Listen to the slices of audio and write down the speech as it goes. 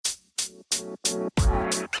You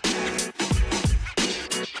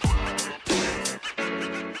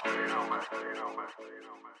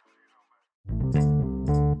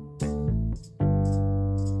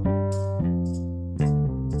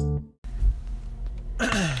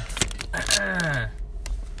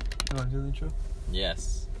want to do the intro?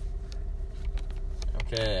 Yes.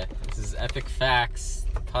 Okay, this is Epic Facts,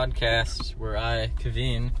 the podcast where I,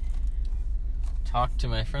 Kaveen, talk to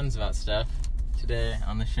my friends about stuff. Today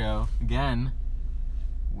on the show, again,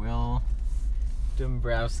 Will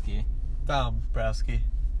Dombrowski. Dombrowski.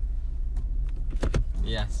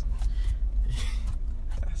 Yes.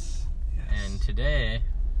 Yes. And today,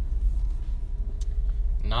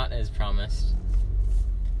 not as promised.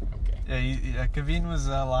 Okay. Yeah, Kaveen was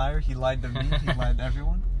a liar. He lied to me. He lied to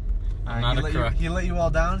everyone. I'm not a crook. He let you all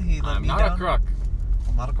down. He let I'm me not down. a crook.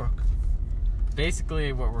 I'm not a crook.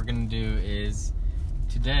 Basically, what we're going to do is,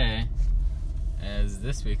 today, as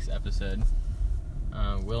this week's episode,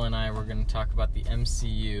 Will and I were going to talk about the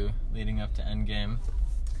MCU leading up to Endgame.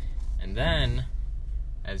 And then,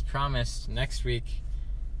 as promised, next week,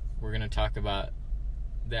 we're going to talk about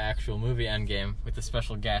the actual movie Endgame with a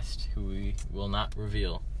special guest who we will not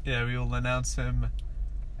reveal. Yeah, we will announce him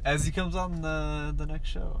as he comes on the next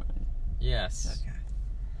show. Yes. Okay.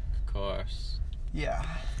 Of course. Yeah.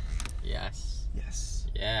 Yes. Yes.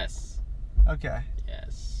 Yes. Okay.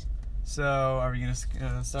 Yes. So, are we gonna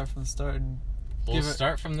start from the start and We'll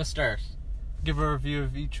start from the start. give a review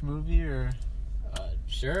of each movie, or?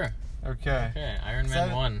 Sure. Okay. Okay, Iron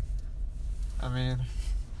Man 1. I mean,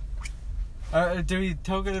 do we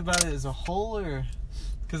talk about it as a whole, or?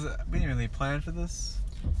 Because we didn't really plan for this.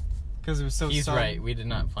 Because it was so He's sudden. right, we did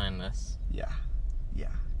not plan this. Yeah.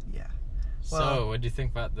 So, Well- what do you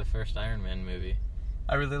think about the first Iron Man movie?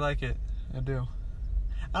 I really like it. I do.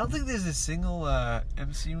 I don't think there's a single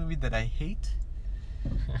MCU movie that I hate,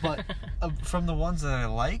 but from the ones that I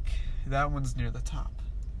like, that one's near the top.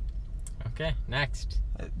 Okay, next.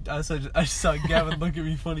 I just saw Gavin look at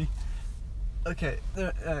me funny. Okay,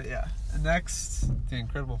 yeah. Next, The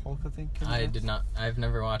Incredible Hulk, I think. I've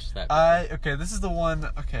never watched that. Okay, this is the one.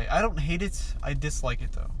 Okay, I don't hate it. I dislike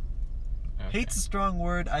it though. Okay. Hate's a strong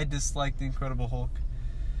word. I dislike The Incredible Hulk.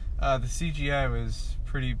 The CGI was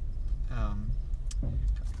pretty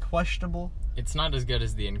questionable. It's not as good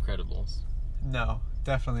as The Incredibles. No,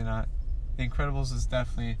 definitely not. The Incredibles is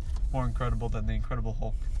definitely more incredible than The Incredible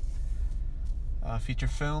Hulk. Feature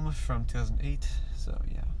film from 2008. So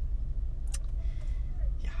yeah.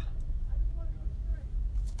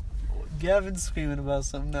 Gavin's screaming about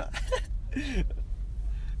something. No.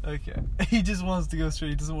 Okay. He just wants to go straight.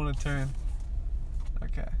 He doesn't want to turn.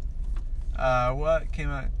 Okay. What came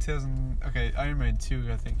out? Okay, Iron Man 2,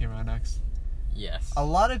 I think, came out next. Yes. A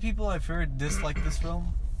lot of people I've heard dislike this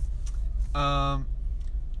film. Yeah.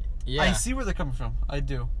 I see where they're coming from. I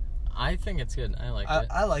do. I think it's good. I like it.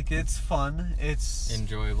 I like it. It's fun. It's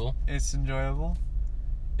Enjoyable. It's enjoyable.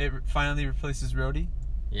 It finally replaces Rhodey.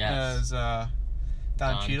 Yes. As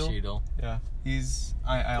Don Cheadle. Yeah.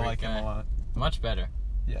 I Great like guy. him a lot. Much better.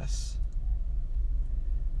 Yes.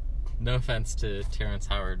 No offense to Terrence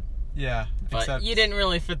Howard, Yeah. but except you didn't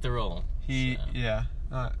really fit the role. Yeah.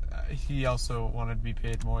 He also wanted to be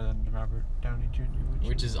paid more than Robert Downey Jr.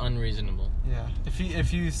 Which is unreasonable. Yeah. If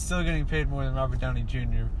he's still getting paid more than Robert Downey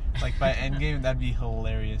Jr., like by Endgame, that'd be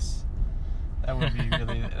hilarious. That would be that'd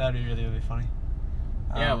be really, really funny.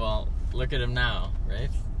 Yeah, well, look at him now,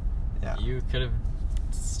 right? Yeah. You could have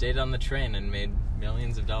stayed on the train and made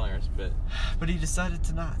millions of dollars, but he decided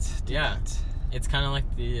to not do that. It's kind of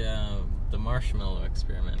like the marshmallow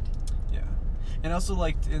experiment. Yeah. And also,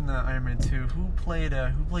 like in the Iron Man 2, who played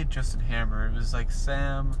Justin Hammer? It was like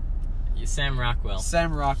Sam Rockwell.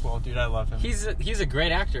 Sam Rockwell, dude, I love him. He's a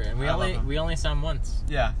great actor, and we only saw him once.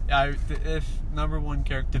 Yeah. If number one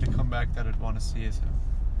character to come back that I'd want to see is him.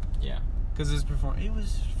 Yeah. Because his performance, he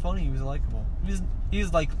was funny. He was likable.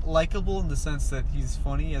 He's like likable in the sense that he's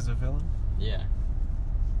funny as a villain. Yeah.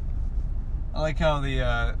 I like how he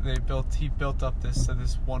built up this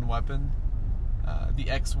one weapon, the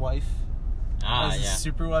ex-wife, as a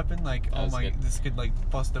super weapon. Like, good. this could like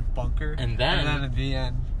bust a bunker. And then at the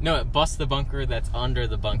end, no, it busts the bunker that's under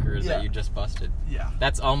the bunker that you just busted. Yeah.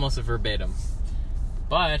 That's almost a verbatim.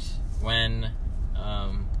 But when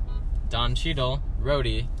Don Cheadle,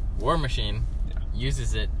 Rhodey, War Machine,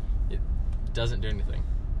 uses it, it doesn't do anything.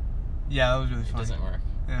 Yeah, that was really funny. It doesn't work.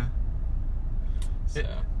 Yeah. So.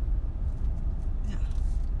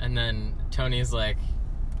 And then Tony's like,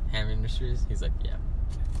 Hammer Industries? He's like, yeah.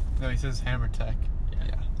 No, he says Hammer Tech.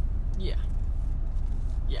 Yeah.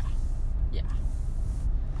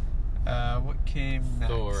 What came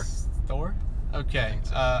next? Thor. Thor? Okay. think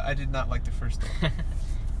so. I did not like the first Thor.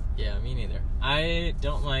 Yeah, me neither. I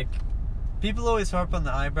don't like. People always harp on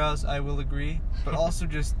the eyebrows. I will agree, but also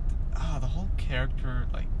just the whole character.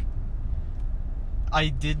 Like, I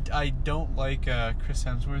don't like Chris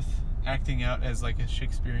Hemsworth acting out as like a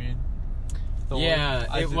Shakespearean Thor.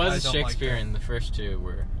 Yeah, it was don't like Shakespearean. that. The first two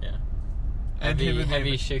were, yeah. And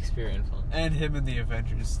Heavy Shakespeare influence. And him in the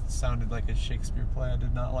Avengers sounded like a Shakespeare play. I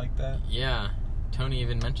did not like that. Yeah, Tony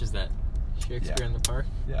even mentions that. Shakespeare in the Park.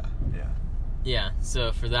 Yeah. Yeah,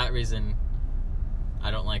 so for that reason,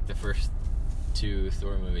 I don't like the first two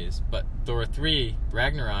Thor movies. But Thor 3,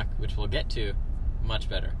 Ragnarok, which we'll get to, much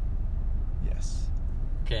better. Yes.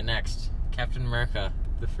 Okay, next. Captain America,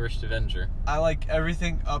 the first Avenger. I like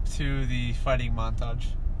everything up to the fighting montage.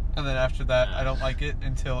 And then after that, I don't like it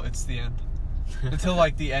until it's the end. Until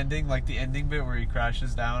like the ending bit where he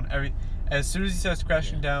crashes down. As soon as he starts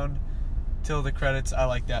crashing down till the credits, I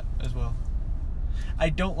like that as well. I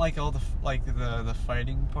don't like all the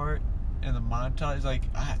fighting part and the montage. Like,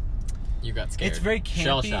 You got scared. it's very campy.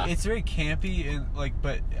 Shell shock. It's very campy and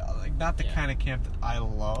but not the kind of camp that I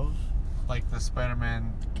love. Like the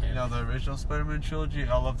Spider-Man, Camp. the original Spider-Man trilogy.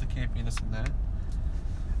 I love the campiness in that.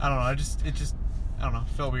 I don't know. I don't know.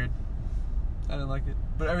 Felt weird. I didn't like it.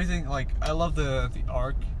 But everything, I love the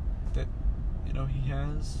arc that he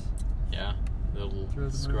has. Yeah, the Through little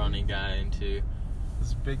the scrawny movie. guy into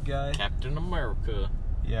This big guy. Captain America.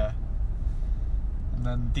 Yeah. And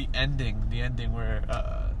then the ending where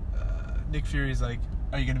Nick Fury's like,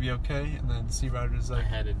 "Are you gonna be okay?" And then Steve Rogers is I like,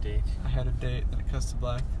 had a date. "I had a date." And it cuts to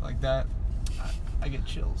black like that. I get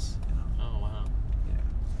chills. Oh wow.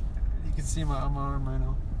 Yeah. You can see my arm right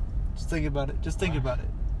now. Just think about it. Just think about it.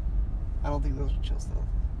 I don't think those are chills though.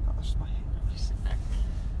 No, that's just my hand. Just acne.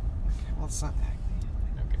 Okay. Well, it's not acne.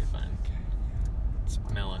 Okay, fine. Okay. Yeah. It's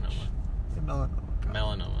my Melanoma. Yeah, melanoma. God.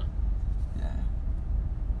 Melanoma.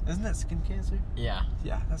 Yeah. Isn't that skin cancer? Yeah.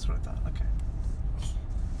 Yeah, that's what I thought. Okay.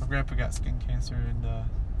 My grandpa got skin cancer and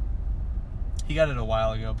he got it a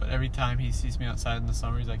while ago, but every time he sees me outside in the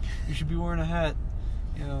summer, he's like, "You should be wearing a hat,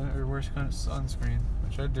 or wear sunscreen,"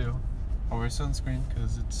 which I do. I wear sunscreen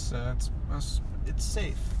because it's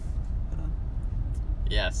safe.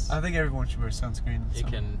 Yes. I think everyone should wear sunscreen. It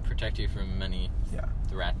can protect you from many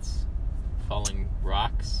threats. Falling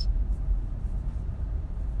rocks.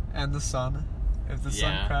 And the sun. If the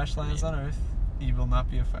sun Yeah, crash lands on Earth, you will not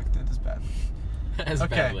be affected as badly. As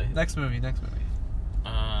badly. Next movie.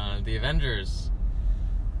 The Avengers.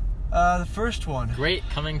 The first one. Great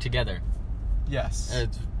coming together. Yes.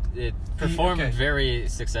 It performed very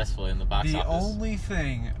successfully in the box The office. only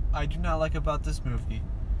thing I do not like about this movie,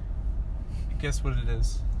 guess what it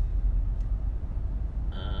is?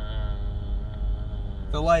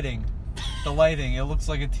 The lighting. The lighting. It looks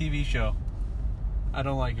like a TV show. I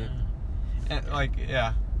don't like it. And,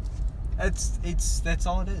 that's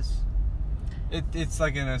all it is. It's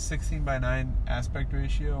like in a 16:9 aspect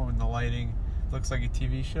ratio, and the lighting looks like a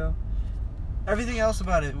TV show. Everything else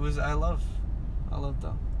about it I love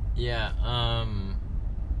though. Yeah,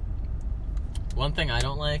 one thing I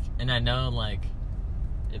don't like, and I know,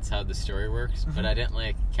 it's how the story works, but I didn't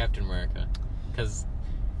like Captain America. Because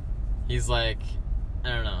he's I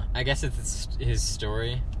don't know, I guess it's his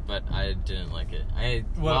story, but I didn't like it.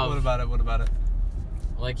 What about it?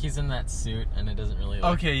 He's in that suit, and it doesn't really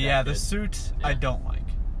look Okay, that yeah, good. the suit I don't like.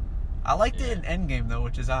 I liked it in Yeah. Endgame, though,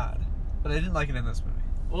 which is odd. But I didn't like it in this movie.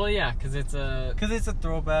 Well, yeah, because it's a Because it's a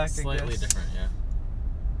throwback, slightly I guess. different, yeah.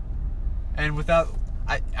 And without...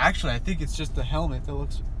 I think it's just the helmet that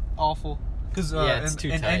looks awful. Because it's too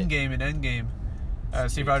in tight. Endgame,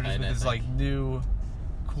 It's Steve too Rogers tight, with I his think. new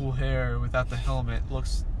cool hair without the helmet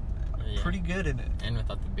looks Yeah. pretty good in it. And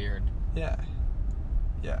without the beard. Yeah.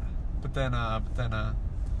 But then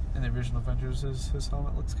in the original Avengers, his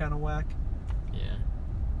helmet looks kind of whack. Yeah.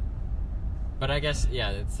 But I guess,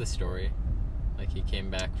 it's the story. He came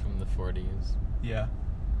back from the 40s. Yeah.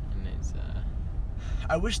 And it's,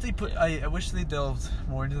 I wish they I wish they delved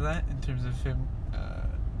more into that in terms of him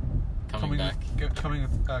coming back.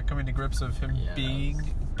 coming to grips of him Yeah, being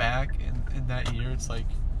back in that year. It's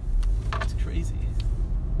crazy.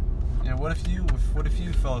 And what if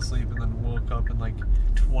you fell asleep and then woke up in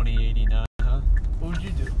 2089? Huh? What would you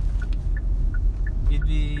do? You'd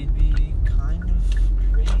be kind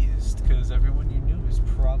of crazed because everyone you knew is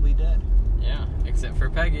probably dead. Yeah, except for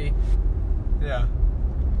Peggy. Yeah.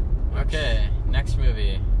 Okay, next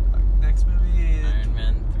movie. Next movie. Iron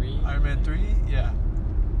Man 3. Iron Man 3. Yeah.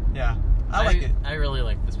 I like it. I really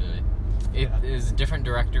like this movie. It Yeah. is a different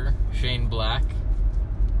director, Shane Black,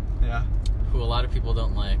 Yeah. who a lot of people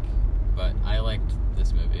don't like, but I liked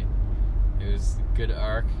this movie. It was a good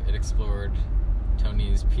arc. It explored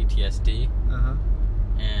Tony's PTSD, Uh-huh.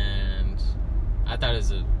 and I thought it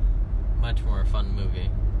was a much more fun movie.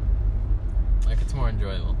 Like, it's more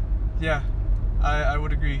enjoyable. Yeah, I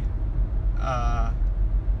would agree. What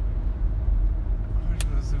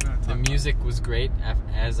was I gonna talk The about? music was great,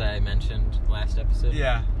 as I mentioned last episode.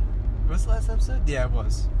 Yeah. Was the last episode? Yeah, it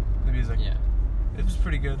was. The music. Yeah. It was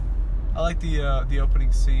pretty good. I like the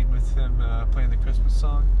opening scene with him playing the Christmas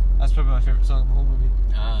song. That's probably my favorite song in the whole movie.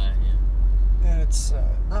 Ah, yeah. And it's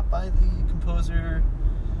not by the composer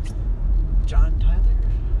John Tyler?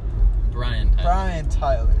 Brian Tyler. Brian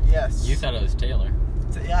Tyler, yes. You thought it was Taylor.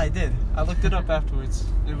 Yeah, I did. I looked it up afterwards.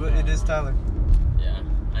 It is Tyler. Yeah,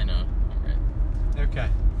 I know. All right. Okay.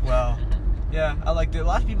 Well, yeah, I liked it. A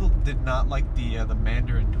lot of people did not like the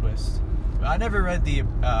Mandarin twist. I never read the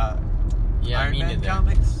Yeah, Iron me Man neither.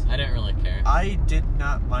 comics. I didn't really care. I did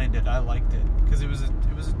not mind it. I liked it because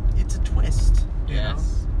it's a twist. You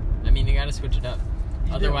Yes. I mean, you gotta switch it up. You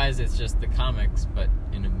do. Otherwise, it's just the comics, but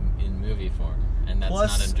in movie form, and know? that's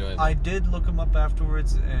Plus, not enjoyable. I did look him up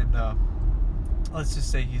afterwards, and let's just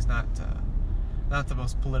say he's not the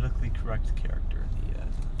most politically correct character in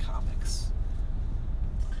the comics.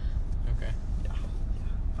 Okay. Yeah.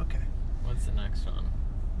 Okay. What's the next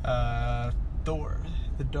one? Thor: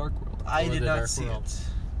 The Dark World. I Thor: did The not Dark see World. it.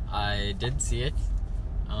 I did see it.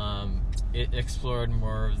 It explored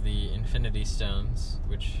more of the Infinity Stones,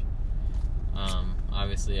 which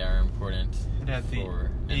obviously are important It had the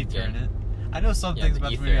for ether in Endgame. it. I know some Yeah, things the about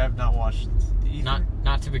the ether. movie I've not watched. The ether?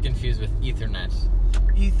 Not to be confused with Ethernet.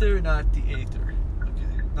 Ether, not the Aether.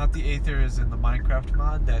 Okay. Not the Aether is in the Minecraft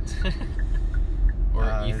mod that Or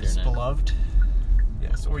is Ethernet. beloved.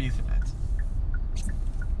 Yes, or Ethernet.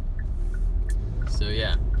 So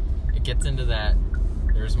yeah, it gets into that.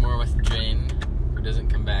 There's more with Jane, who doesn't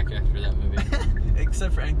come back after that movie.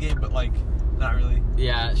 Except for Endgame, but like, not really.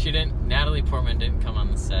 Yeah, she didn't. Natalie Portman didn't come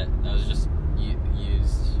on the set. That was just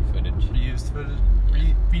used footage. Reused footage.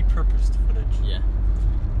 Yeah. Repurposed footage. Yeah.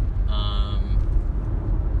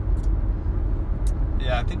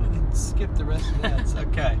 Yeah, I think we can skip the rest of that.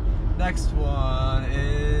 Okay. Next one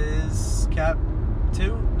is Captain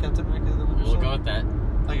America: The Winter We'll Soldier. go with that.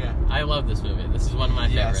 Okay. I love this movie. This is one of my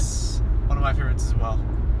favorites. Yes. One of my favorites as well.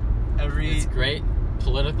 It's great.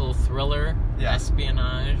 Political thriller, Yeah.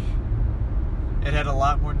 espionage. It had a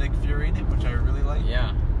lot more Nick Fury in it, which I really like.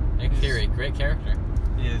 Yeah. Nick Fury, great character.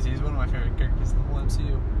 He is. He's one of my favorite characters in the whole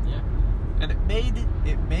MCU. Yeah. And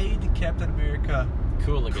it made Captain America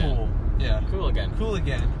Cool again. cool. Yeah. Cool again. Cool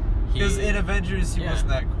again. Because in Avengers, he yeah. wasn't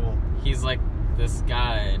that cool. He's like this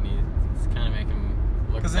guy, and he's kind of making him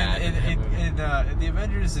look Because bad in that movie. in the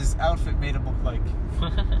Avengers, his outfit made him look like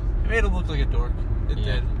a dork. It Yeah.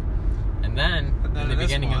 did. And then And then in the in this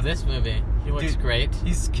beginning of one- this movie, he looks Dude, great.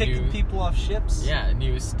 He's kicking New- people off ships. Yeah,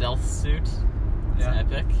 new stealth suit. It's Yeah.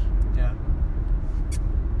 epic. Yeah.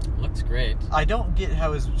 Looks great. I don't get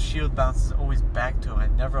how his shield bounces always back to him. I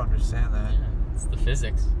never understand that. Yeah, it's the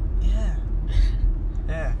physics. Yeah.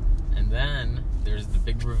 Yeah. And then there's the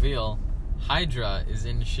big reveal. Hydra is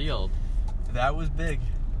in S.H.I.E.L.D. That was big.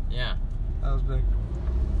 Yeah. That was big.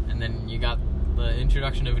 And then you got the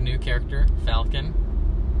introduction of a new character, Falcon,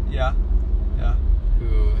 Yeah. Yeah.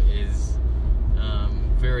 who is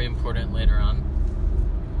very important later on.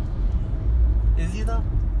 Is he though?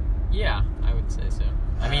 Yeah, I would say so.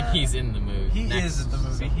 I mean, he's in the movie. He next is in the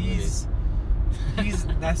movie. several He's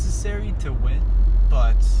necessary to win,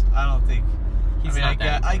 but I don't think He's I not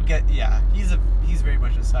that I get. Yeah, he's very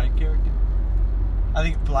much a side character. I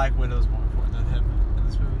think Black Widow is more important than him in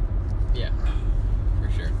this movie. Yeah, for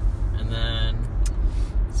sure. And then,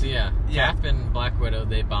 so yeah, Cap and Black Widow,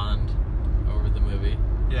 they bond over the movie.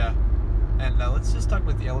 Yeah, and let's just talk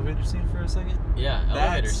about the elevator scene for a second. Yeah,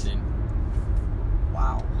 elevator That's- scene.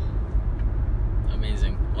 Wow.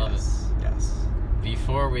 Amazing. Love Yes. Yes. it.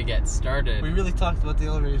 Before we get started, We really talked about the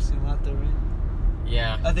elevator scene a lot there, right?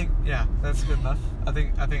 yeah, I think that's good enough. I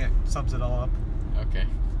think it sums it all up. okay.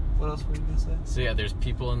 What else were you gonna say? So yeah, there's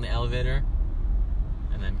people in the elevator,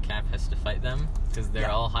 and then Cap has to fight them because they're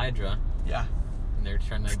Yeah. all Hydra, Yeah. and they're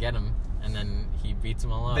trying to get him, and then he beats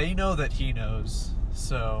them all up. They know that he knows,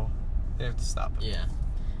 so they have to stop him. Yeah,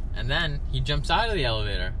 and then he jumps out of the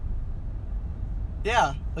elevator.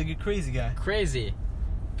 Yeah, like a crazy guy. Crazy,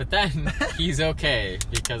 but then he's okay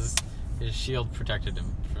because his shield protected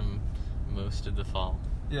him from most of the fall.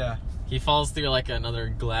 Yeah. He falls through like another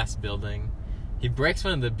glass building. He breaks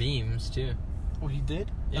one of the beams too. Oh, he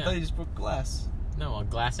did? Yeah. I thought he just broke glass. No, a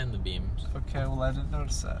glass in the beams. Okay, well, I didn't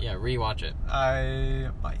notice that. Yeah, rewatch it. I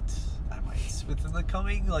might. Within the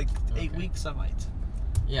coming, 8 Okay. weeks, I might.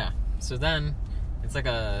 Yeah. So then, it's like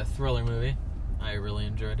a thriller movie. I really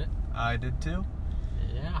enjoyed it. I did too.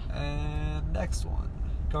 Yeah. And next one,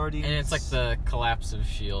 Guardians. And it's like the collapse of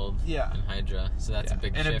S.H.I.E.L.D. Yeah. and Hydra, so that's a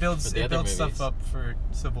big and shift it builds for the other movies. stuff up for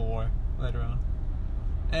Civil War later on.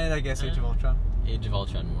 And I guess Age of Ultron. Age of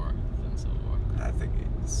Ultron more than Civil War. I think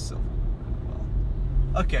it's Civil War.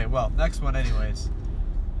 Well. Okay, well, next one anyways.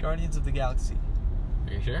 Guardians of the Galaxy.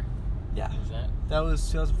 Are you sure? Yeah. Is that? That was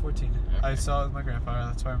 2014. Okay. I saw it with my grandfather,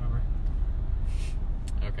 that's why I remember.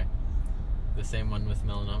 Okay. The same one with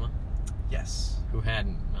melanoma? Yes. Who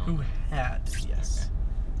hadn't melanoma? Who had, yes.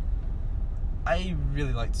 Okay. I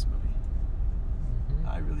really like this movie. Mm-hmm.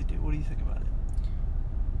 I really do. What do you think about it?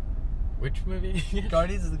 Which movie?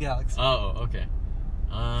 Guardians of the Galaxy. Oh, okay.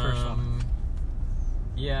 First one.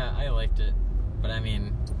 Yeah, I liked it. But I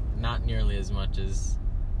mean, not nearly as much as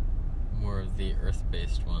more of the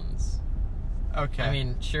Earth-based ones. Okay. I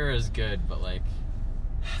mean, sure is good, but like...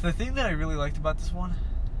 The thing that I really liked about this one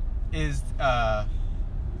is, I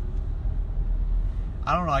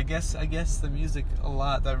don't know, I guess the music a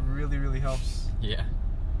lot, that really, really helps. Yeah.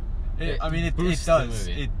 It boosts does.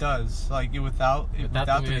 the movie. It does. Like, without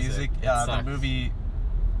the music, the sucks. movie,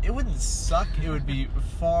 it wouldn't suck. It would be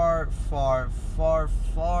far, far, far,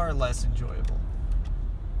 far less enjoyable.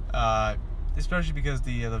 Especially because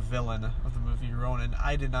the villain of the movie, Ronan,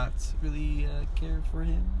 I did not really care for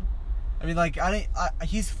him. I mean, like,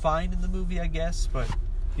 he's fine in the movie, I guess, but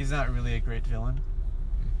he's not really a great villain.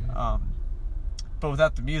 Mm-hmm. But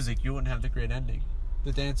without the music, you wouldn't have the great ending,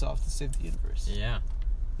 the dance off to save the universe. Yeah.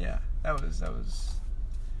 Yeah, that was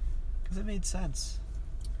because it made sense.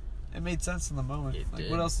 It made sense in the moment. It like,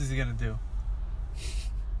 did. what else is he gonna do?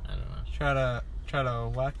 I don't know. Try to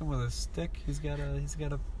whack him with a stick? He's got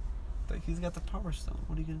the Power Stone.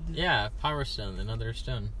 What are you gonna do? Yeah, Power Stone, another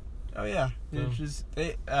stone. Oh yeah, Boom.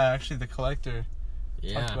 Actually the collector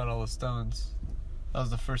Yeah. talked about all the stones. That was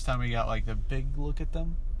the first time we got like the big look at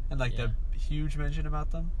them and like the huge mention about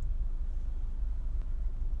them.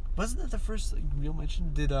 Wasn't that the first like, real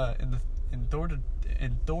mention? Did in Thor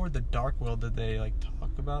the Dark World, did they like talk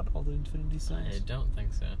about all the Infinity Stones? I don't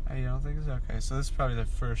think so. I don't think so. Okay, so this is probably the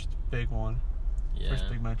first big one. Yeah. First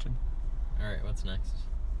big mention. Alright, what's next?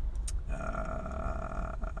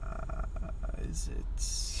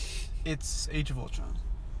 It's Age of Ultron.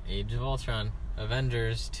 Age of Ultron.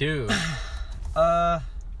 Avengers 2. I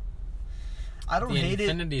don't the hate it.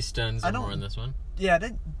 Infinity Stones are more in this one. Yeah,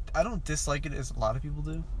 I don't dislike it as a lot of people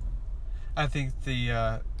do. I think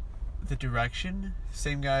the direction,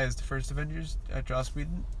 same guy as the first Avengers, Joss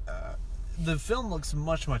Whedon. The film looks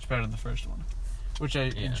much, much better than the first one, which I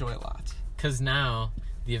enjoy a lot. Because now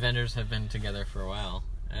the Avengers have been together for a while,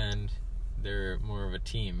 and they're more of a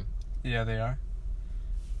team. Yeah, they are.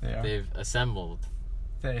 They've assembled.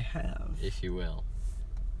 They have. If you will.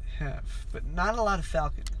 But not a lot of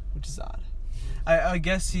Falcon, which is odd. I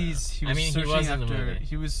guess he was searching he was in after the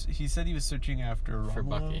movie. he said he was searching after Romulo. For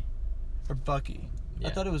Bucky. Or Bucky. Yeah.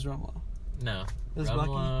 I thought it was Romulo. No. It was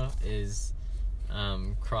Romulo is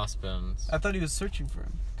Crossbones. I thought he was searching for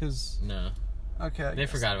him cause No. okay. I They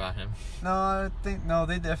guess. forgot about him. No,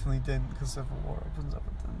 they definitely didn't because Civil War opens up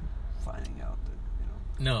with them finding out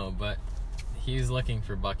that No, but he's looking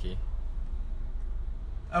for Bucky.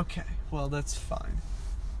 Okay, well that's fine.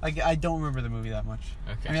 I don't remember the movie that much.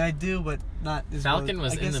 Okay. I mean, I do, but not as Falcon well.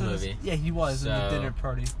 was in the movie. Yeah, he was in the So- dinner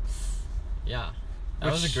party. Yeah.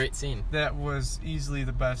 That was Which- a great scene. That was easily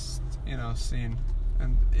the best, scene,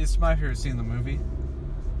 and it's my favorite scene in the movie,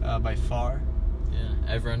 by far. Yeah.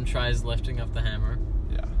 Everyone tries lifting up the hammer.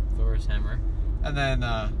 Yeah. Thor's hammer. And then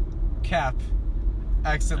Cap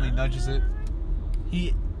accidentally nudges it.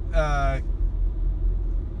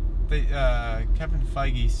 Kevin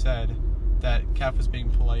Feige said that Cap was being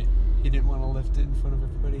polite. He didn't want to lift it in front of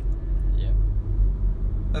everybody. Yep.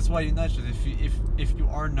 That's why you nudged it. If you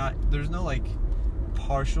are not, there's no like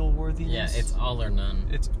partial worthiness. Yeah, it's all or none.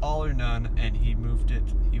 It's all or none, and he moved it.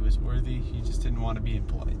 He was worthy. He just didn't want to be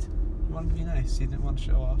impolite. He wanted to be nice. He didn't want to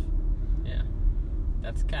show off. Yeah.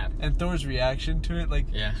 That's Cap. And Thor's reaction to it, like,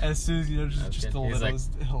 Yeah. as soon as That's just good. a He's little, like- was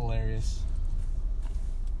hilarious.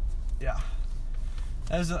 Yeah,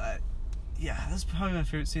 that was that's probably my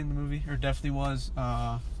favorite scene in the movie, or definitely was.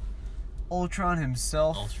 Ultron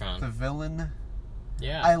himself, Ultron. the villain.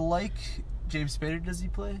 Yeah. I like James Spader. Does he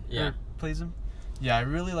play? Yeah. Or plays him. Yeah, I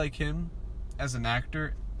really like him as an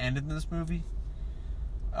actor and in this movie.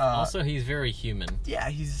 Also, he's very human yeah,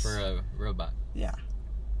 he's for a robot. Yeah.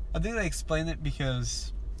 I think they explain it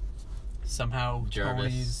because somehow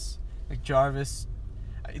Jarvis. Jarvis.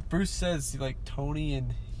 Bruce says like Tony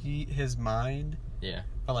and his mind Yeah.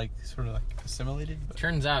 are like sort of like assimilated. But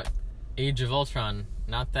Turns out, Age of Ultron,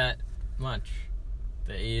 not that much.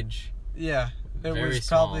 The age. yeah, it Very was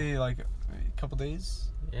small. probably like couple days.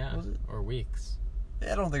 Yeah, Was it? or weeks.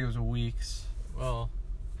 I don't think it was weeks. Well,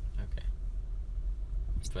 okay.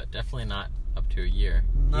 But definitely not up to a year.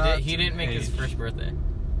 He didn't make his first birthday.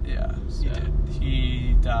 Yeah, So. he did.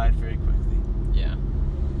 He died very quickly. Yeah.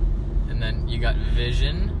 And then you got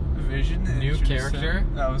Vision. Vision. New character.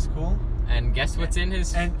 That was cool. And guess what's in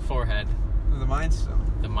his forehead? The Mind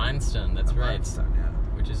Stone. The Mind Stone, that's right. Mind Stone, yeah.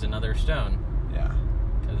 Which is another stone. Yeah.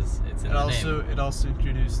 Because it's in the name. It also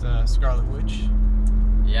introduced Scarlet Witch.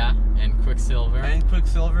 Yeah, and Quicksilver. And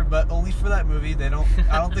Quicksilver, but only for that movie. They don't.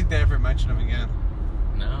 I don't think they ever mention him again.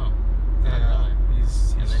 No. Yeah. Not really.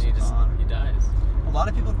 He's and then he dies. A lot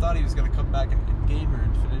of people thought he was gonna come back in Endgame or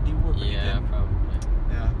Infinity War, but he didn't. Probably.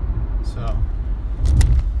 Yeah. So.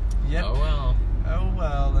 Yep. Oh well. Oh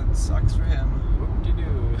well. That sucks for him.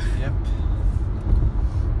 Whoop-de-doo. Yep.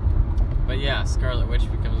 But yeah, Scarlet Witch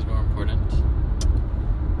becomes more important.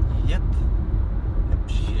 Yep. Yep.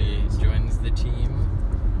 She joins the team.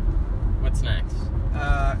 What's next?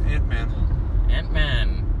 Ant-Man.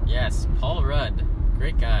 Ant-Man. Yes, Paul Rudd.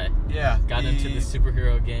 Great guy. Yeah. Got into the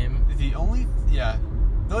superhero game. The only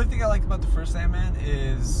thing I like about the first Ant-Man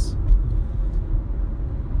is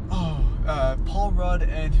Paul Rudd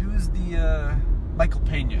and who's the Michael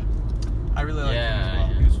Pena. I really like him as well.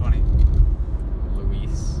 Yeah. He was funny.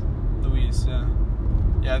 Luis, yeah.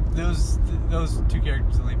 Yeah, those two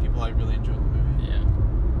characters are the only people I really enjoyed in the movie. yeah.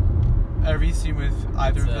 Every scene with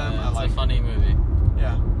either of them, I like. It's a funny movie.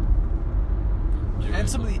 Yeah. Enjoyable. And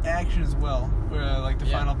some of the action as well, where like the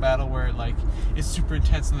final battle where it, like it's super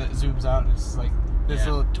intense and then it zooms out and it's just, like this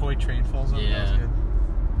little toy train falls over. That was good.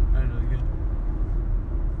 That was really good.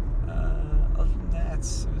 Other than that,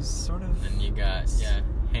 it was sort of. And you got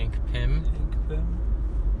Hank Pym. Hank Pym.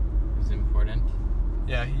 Who's important.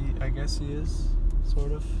 Yeah, I guess he is,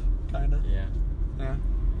 sort of, kind of. Yeah. Yeah.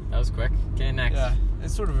 That was quick. Okay, next. Yeah,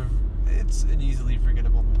 it's sort of it's an easily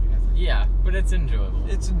forgettable movie, I think. Yeah, but it's enjoyable.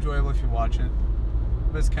 It's enjoyable if you watch it,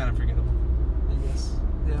 but it's kind of forgettable, I guess.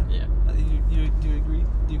 Yeah. Yeah. You do you agree?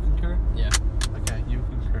 Do you concur? Yeah. Okay, you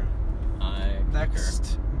concur. I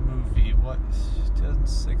Next movie, what?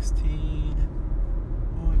 2016.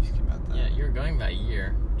 What movies came out then? Yeah, you're going by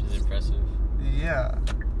year, which is impressive. Yeah,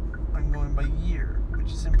 I'm going by year,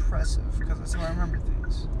 which is impressive because that's how I remember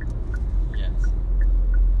things. Yes.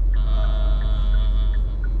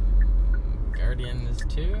 Guardians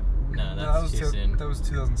 2? No, that's too soon. That was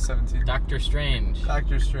 2017. Doctor Strange.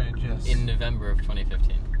 Doctor Strange, yes. In November of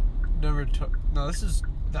 2015. This is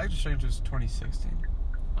Doctor Strange was 2016.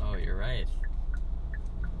 Oh, you're right.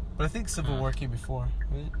 But I think Civil War came before,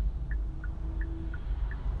 right?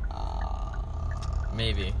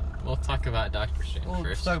 Maybe. We'll talk about Doctor Strange We'll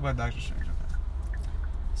first. talk about Doctor Strange. Okay.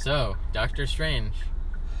 So, Doctor Strange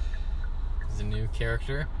is a new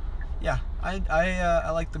character. Yeah, I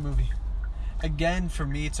like the movie. Again, for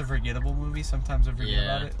me, it's a forgettable movie. Sometimes I forget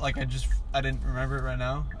about it. Like I didn't remember it right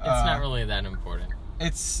now. It's not really that important.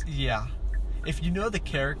 It's if you know the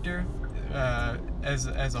character as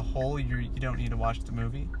a whole, you don't need to watch the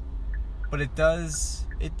movie. But it does.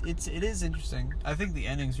 It is interesting. I think the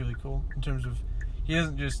ending's really cool in terms of he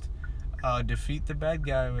doesn't just defeat the bad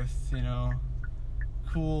guy with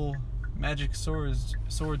cool magic swords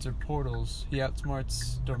or portals. He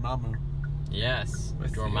outsmarts Dormammu. Yes,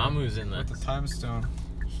 Dormammu's in this. With the Time Stone.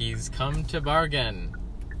 He's come to bargain.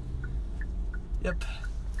 Yep.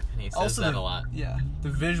 And he says that a lot. Yeah, the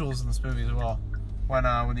visuals in this movie as well. When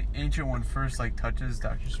the Ancient One first touches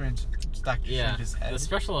Doctor Strange's head. The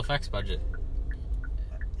special effects budget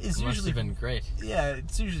must have been great. Yeah,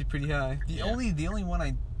 it's usually pretty high. The only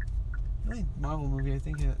Marvel movie I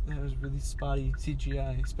think that was really spotty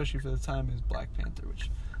CGI, especially for the time, is Black Panther,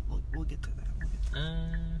 which we'll get to that.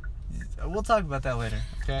 We'll talk about that later.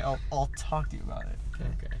 Okay, I'll talk to you about it.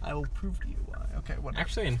 Okay. I will prove to you why. Okay, whatever.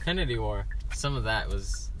 Actually, Infinity War, some of that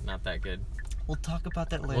was not that good. We'll talk about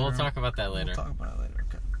that later. We'll talk about that later.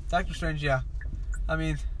 Okay. Doctor Strange, yeah. I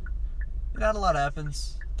mean, not a lot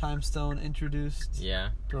happens. Time Stone introduced.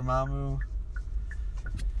 Yeah. Dormammu.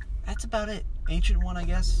 That's about it. Ancient One, I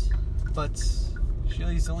guess. But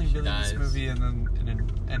she's only really in this movie and then in an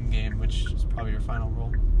Endgame, which is probably her final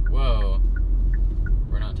role. Whoa.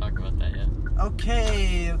 We're not talking about that yet.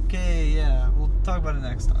 Okay, yeah. We'll talk about it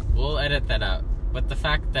next time. We'll edit that out. But the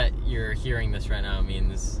fact that you're hearing this right now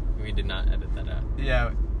means we did not edit that out.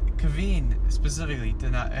 Yeah, Kaveen specifically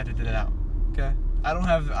did not edit it out. Okay, I don't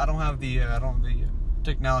have the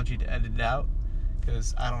technology to edit it out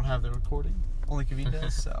because I don't have the recording. Only Kaveen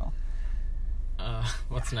does. So.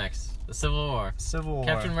 What's next? The Civil War.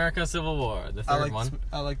 Captain America: Civil War, the third one.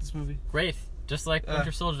 I like this movie. Great. Just like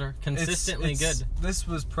Winter Soldier. Consistently good. This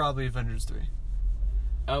was probably Avengers 3.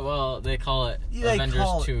 Oh, well, they call it Yeah, they Avengers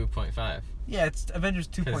call it- 2.5. Yeah, it's Avengers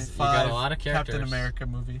 2.5. you got a lot of characters. Captain America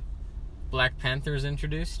movie. Black Panther's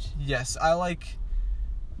introduced. Yes, I like.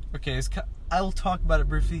 Okay, I'll talk about it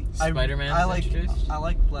briefly. Spider-Man's I like. introduced? I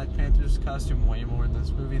like Black Panther's costume way more in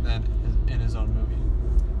this movie than in his own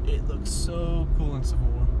movie. It looks so cool in Civil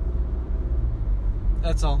War.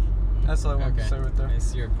 That's all. That's all I wanted to say right there. I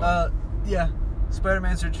see your point. Yeah,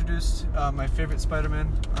 Spider-Man's introduced. My favorite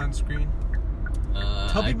Spider-Man on screen.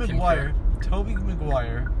 Tobey Maguire. Tobey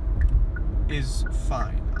Maguire is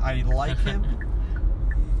fine. I like him,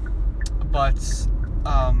 but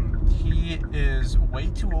he is way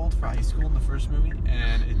too old for high school in the first movie,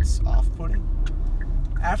 and it's off-putting.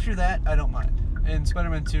 After that, I don't mind. In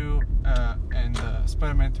Spider-Man 2 and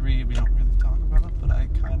Spider-Man 3, we don't really talk about it, but I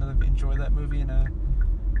kind of enjoy that movie in a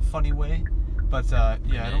funny way. But yeah,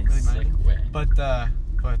 I don't really mind it. But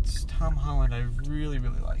Tom Holland, I really,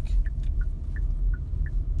 really like.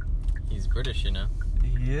 He's British, you know.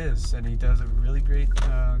 He is, and he does a really great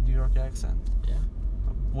New York accent. Yeah.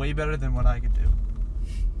 Way better than what I could do.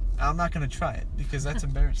 I'm not going to try it, because that's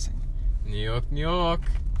embarrassing. New York, New York.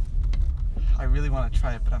 I really want to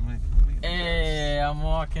try it, but I'm going to get Hey, I'm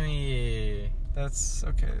walking here. That's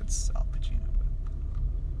okay, it's Al Pacino. But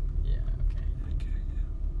Yeah, okay. okay,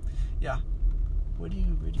 yeah. Where do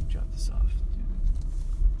you drop this off?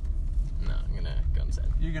 No, I'm gonna go inside.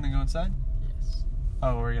 You're going to go inside? Yes.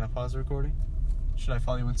 Oh, we're going to pause the recording? Should I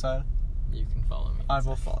follow you inside? You can follow me. I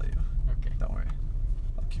will follow you. Okay. Don't worry.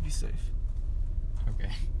 I'll keep you safe.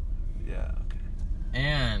 Okay. Yeah, okay.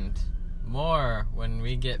 And more when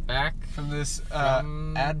we get back From this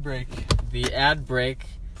from ad break, the ad break.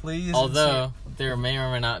 please Although there may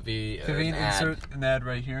or may not be Kaveen, an ad. insert an ad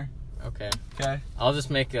right here. Okay. Okay. I'll just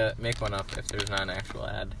make one up if there's not an actual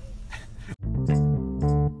ad.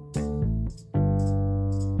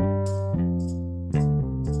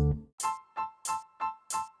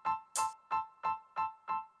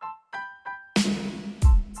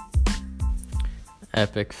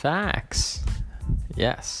 Epic Facts.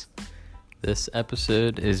 Yes. This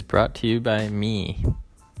episode is brought to you by me.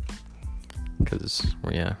 Because,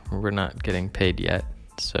 yeah, we're not getting paid yet.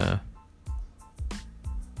 So,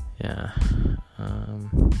 yeah.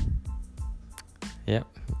 Yep,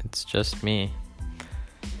 it's just me.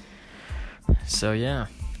 So, yeah,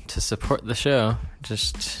 to support the show,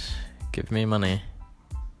 just give me money.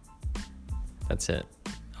 That's it.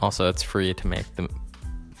 Also, it's free to make the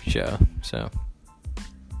show, so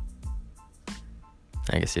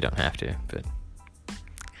I guess you don't have to, but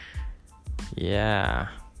yeah.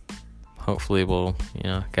 Hopefully we'll,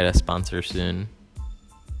 get a sponsor soon.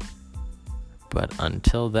 But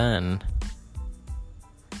until then,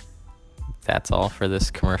 that's all for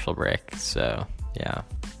this commercial break. So, yeah.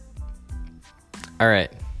 All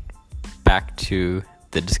right. Back to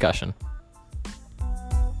the discussion.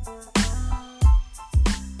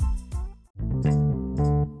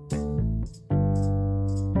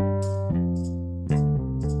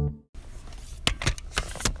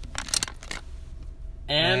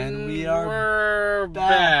 And we're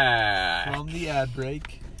back from the ad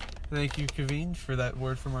break. Thank you, Kaveen, for that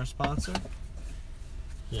word from our sponsor.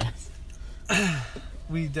 Yes.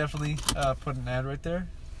 We definitely put an ad right there.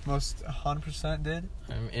 Most 100% did.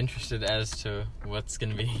 I'm interested as to what's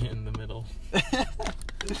going to be in the middle.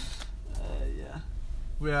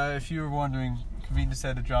 Yeah. If you were wondering, Kaveen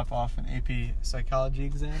decided to drop off an AP psychology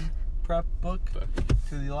exam prep book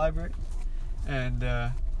to the library. And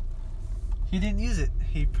he didn't use it.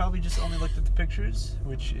 He probably just only looked at the pictures,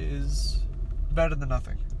 which is better than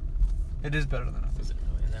nothing. It is better than nothing. Is it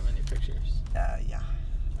really that many pictures? Yeah.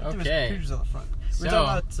 There was Okay. pictures on the front. We're So,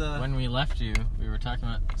 talking about, when we left you, we were talking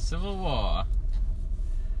about Civil War.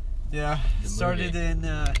 yeah, The started movie. in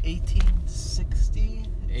 1860?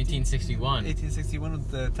 1861. 1861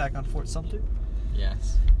 with the attack on Fort Sumter.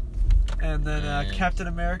 Yes. And then And- Captain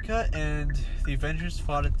America and the Avengers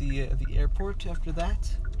fought at the airport after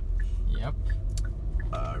that. Yep.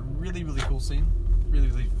 Really, really cool scene. Really,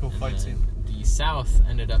 really cool And fight then scene. The South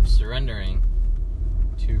ended up surrendering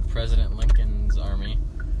to President Lincoln's army.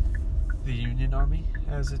 The Union Army,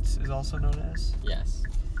 as it is also known as. Yes.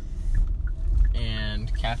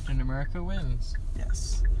 And Captain America wins.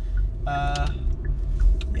 Yes.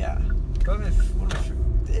 Yeah. One of my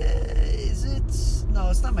is it? No,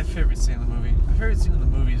 it's not my favorite scene in the movie. My favorite scene in the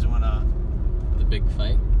movie is when The big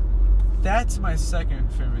fight. that's my second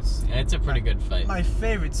favorite scene. It's a pretty good fight. My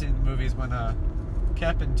favorite scene in the movie is when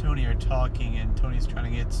Cap and Tony are talking and Tony's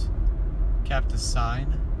trying to get Cap to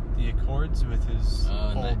sign the Accords with his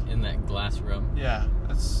old... in that glass room. Yeah,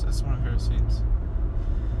 that's one of my favorite scenes.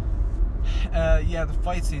 Yeah, the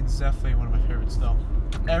fight scene is definitely one of my favorites, though.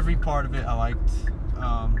 every part of it I liked.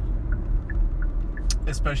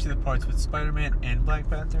 Especially the parts with Spider-Man and Black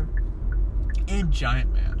Panther. And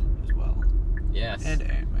Giant Man as well. Yes. And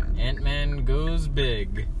Ant-Man. Ant-Man goes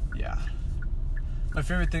big. Yeah. My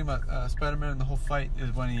favorite thing about Spider-Man in the whole fight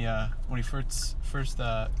is when he first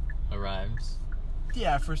Arrives.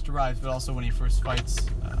 Yeah, first arrives, but also when he first fights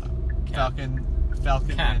Falcon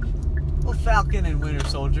Cap. Falcon and Winter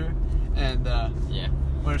Soldier, and Yeah.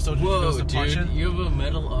 Winter Soldier goes to punch Dude, him. you have a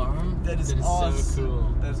metal arm? That is awesome. so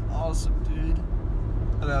cool. That is awesome, dude.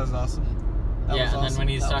 Oh, that was awesome. That Yeah, was and then awesome. when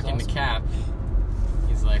he's That was talking to awesome. Cap,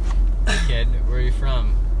 he's like, "Hey kid, where are you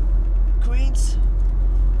from?" Queens,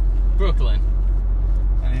 Brooklyn.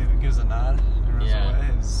 and he gives a nod and runs Yeah. away.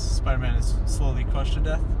 As Spider-Man is slowly crushed to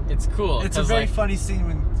death. It's cool. It's a 'cause, very like, funny scene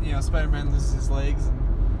when Spider-Man loses his legs, and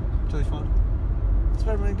it's really fun.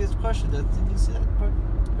 Spider-Man gets crushed to death. Didn't you see that part?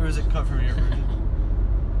 Or is it cut from your version?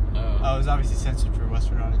 Oh. It was obviously censored for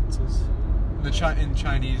Western audiences. In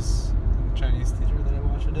Chinese theater that I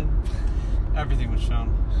watched it in, everything was shown.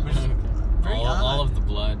 Which is very odd. all of the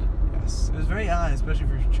blood. Yes, it was very odd, especially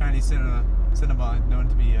for Chinese cinema known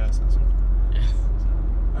to be censored. Yeah.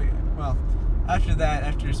 Okay, well,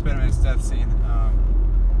 after Spider-Man's death scene,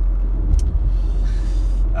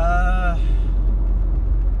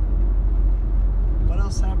 what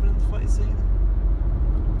else happened in the fight scene?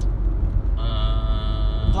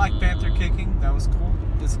 Black Panther kicking, that was cool.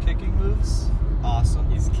 His kicking moves, awesome.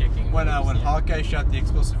 He's kicking. When moves, yeah. Hawkeye shot the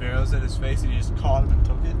explosive arrows at his face and he just caught him and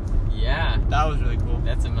took it, Yeah. that was really cool.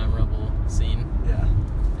 That's a memorable scene. Yeah.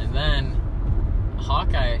 And then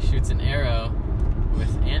Hawkeye shoots an arrow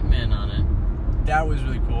with Ant-Man on it. That was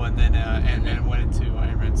really cool. And then Ant-Man went into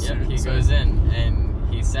Iron Man's suit. Yep, he So- goes in and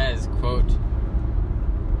he says, quote,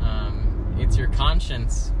 "It's your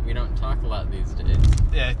conscience. We don't talk a lot these days."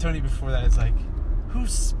 Yeah, Tony before that is like,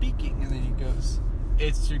 "Who's speaking?" And then he goes,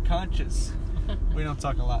 "It's your conscience. We don't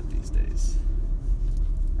talk a lot these days."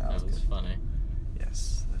 That was good. funny.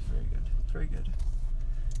 Yes, that's very good. Very good.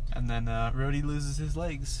 And then Rhodey loses his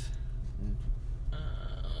legs.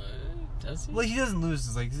 Does he? Well, he doesn't lose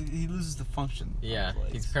his legs. He loses the function. of Yeah, his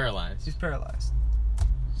legs. he's paralyzed. He's paralyzed.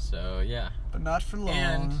 So, yeah. But not for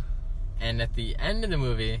long. And at the end of the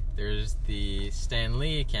movie, there's the Stan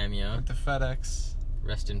Lee cameo. With the FedEx.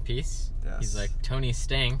 Rest in peace. Yes. He's like Tony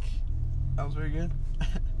Stank. That was very good.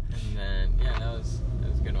 And then, yeah, that was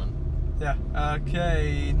a good one. Yeah.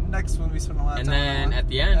 Okay. Next one we spent a lot of And time then on. at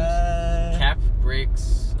the end, Cap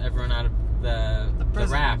breaks everyone out of the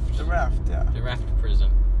prison. raft. The raft, yeah. The raft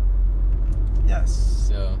prison. Yes.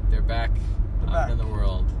 So they're back out in the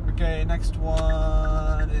world. Okay, next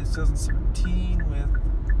one is 2017 with,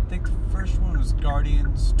 I think the first one was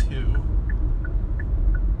Guardians 2.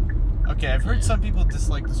 Okay, I've heard some people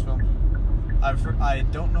dislike this film. I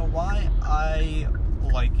don't know why. I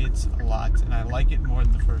like it a lot, and I like it more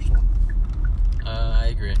than the first one. I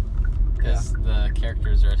agree. Because the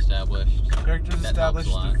characters are established. Characters That helps a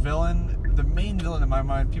established, lot. the villain, the main villain in my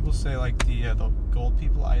mind, people say like the gold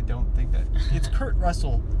people. I don't think that. It's Kurt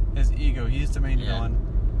Russell as Ego. He's the main Yeah. villain.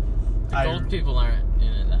 The gold people aren't in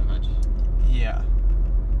it that much. Yeah.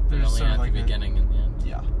 They're There's only sort of at like the a- beginning and the end.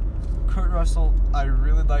 Yeah. Kurt Russell, I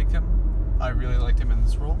really liked him. I really liked him in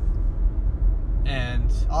this role.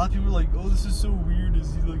 And a lot of people are like, "Oh, this is so weird.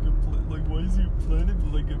 Is he like like why is he a planet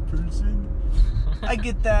but like a person?" I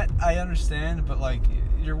get that. I understand, but like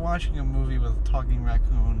you're watching a movie with a talking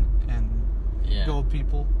raccoon and Yeah. gold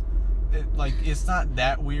people. It's not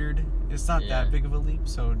that weird. It's not Yeah. that big of a leap.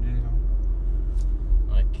 So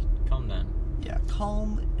Like, calm down. yeah,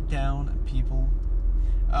 calm down, people.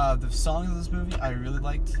 The songs of this movie I really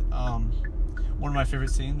liked. One of my favorite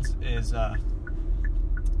scenes is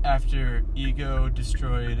after Ego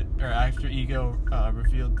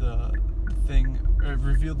revealed the thing, or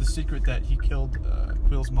revealed the secret that he killed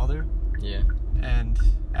Quill's mother, Yeah. and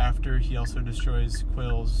after he also destroys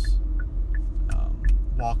Quill's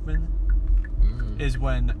Walkman, is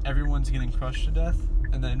when everyone's getting crushed to death,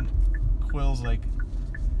 and then Quill's like,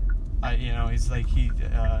 he's like, he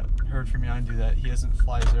heard from behind you that he doesn't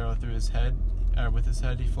fly his arrow through his head, with his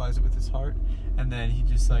head, he flies it with his heart, and then he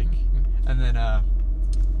just like, and then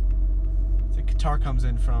the guitar comes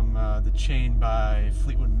in from The Chain by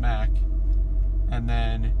Fleetwood Mac, and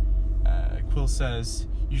then Quill says,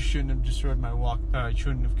 "You shouldn't have destroyed my you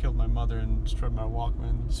shouldn't have killed my mother and destroyed my Walkman,"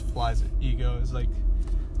 and just flies at Ego. It's like,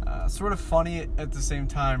 sort of funny at the same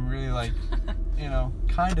time, really like,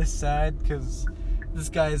 kind of sad, because this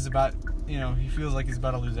guy is about, he feels like he's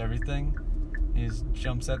about to lose everything. He just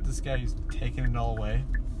jumps at this guy, he's taking it all away.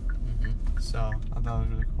 Mm-hmm. So I thought that was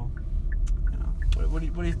really cool. What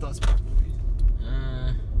are your thoughts about the movie?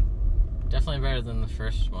 Definitely better than the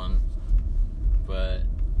first one, but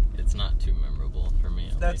it's not too memorable for me.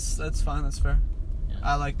 That's fine. That's fair.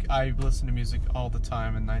 Yeah. I listen to music all the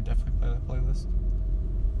time, and I definitely play that playlist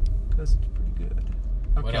because it's pretty good.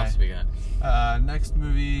 Okay. What else we got? Next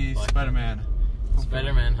movie, Black Spider-Man.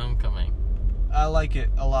 Spider-Man: Homecoming. I like it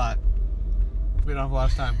a lot. We don't have a lot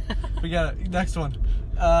of time. We got it. Next one.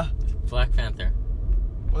 Black Panther.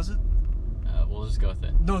 Was it? We'll just go with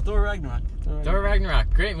it. No, Thor Ragnarok. Thor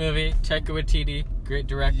Ragnarok. Great movie. Taika Waititi. Great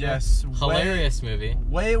director. Yes. Hilarious movie.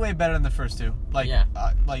 Way better than the first two. Like, Yeah.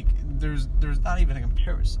 There's not even a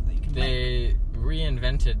comparison that you can make. They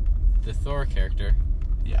reinvented the Thor character.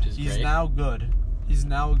 Yeah. Which is He's great. now good. He's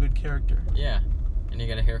now a good character. Yeah. And he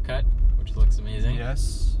got a haircut, which looks amazing.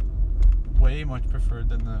 Yes. Way much preferred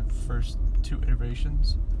than the first two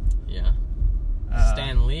iterations. Yeah.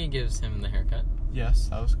 Stan Lee gives him the haircut. Yes,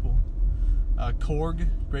 that was cool. Korg,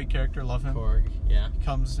 great character, love him. Korg, yeah.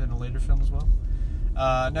 Comes in a later film as well.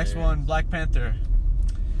 Next one, Black Panther.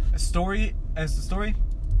 As the story,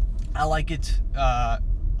 I like it. A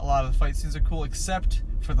lot of the fight scenes are cool, except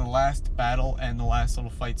for the last battle and the last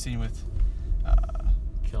little fight scene with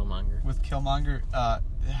Killmonger.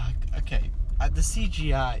 Okay, the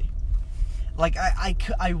CGI. Like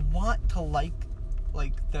I want to like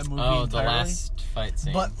that movie entirely. The last fight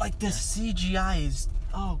scene. But like the CGI is,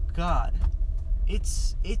 oh god,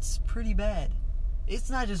 it's pretty bad. It's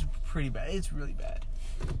not just pretty bad; it's really bad.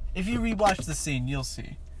 If you rewatch the scene, you'll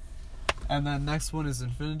see. And then next one is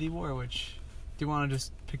Infinity War, which do you want to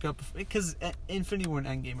just pick up because Infinity War and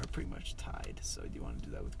Endgame are pretty much tied. So do you want to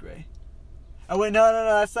do that with Gray? Oh wait, no,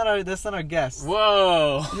 that's not our guest.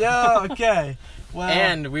 Whoa. Yeah, okay. Well,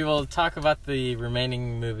 and we will talk about the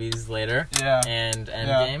remaining movies later. Yeah. And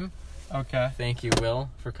Endgame. Yeah. Okay. Thank you, Will,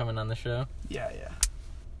 for coming on the show. Yeah.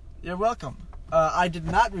 You're welcome. I did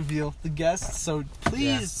not reveal the guest, so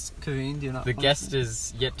please, Kaveen, do not. The guest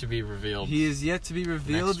is yet to be revealed. He is yet to be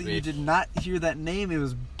revealed. Next week. You did not hear that name. It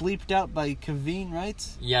was bleeped out by Kaveen, right?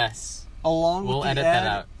 Yes. Along with we'll the edit ad.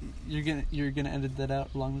 that out. You're gonna edit that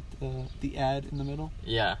out along with the ad in the middle.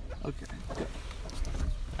 Yeah. Okay.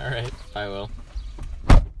 All right. Bye, Will.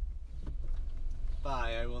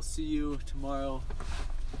 Bye. I will see you tomorrow.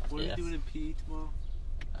 What are we doing in PE tomorrow?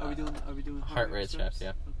 Are we doing heart rate straps?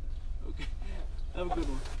 Yeah. Okay. Have a good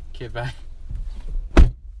one. Okay. Bye.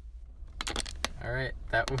 All right.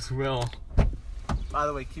 That was Will. By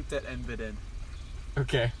the way, keep that end bit in.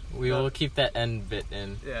 Okay. We will keep that end bit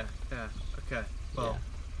in. Yeah. Okay. Well,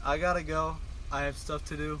 I gotta go. I have stuff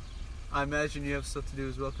to do. I imagine you have stuff to do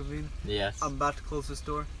as well, Kaveen. Yes. I'm about to close this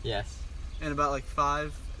door. Yes. In about like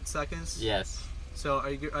 5 seconds. Yes. So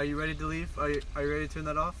are you ready to leave? Are you ready to turn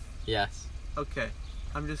that off? Yes. Okay.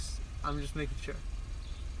 I'm just making sure.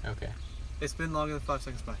 Okay. It's been longer than 5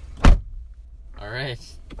 seconds. Bye. All right.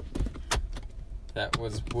 That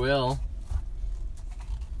was Will,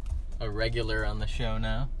 a regular on the show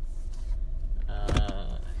now.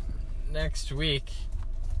 Next week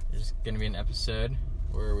there's going to be an episode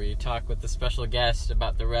where we talk with a special guest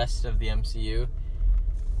about the rest of the MCU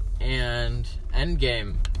and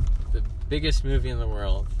Endgame, the biggest movie in the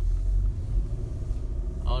world.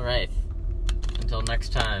 All right. Until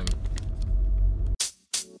next time.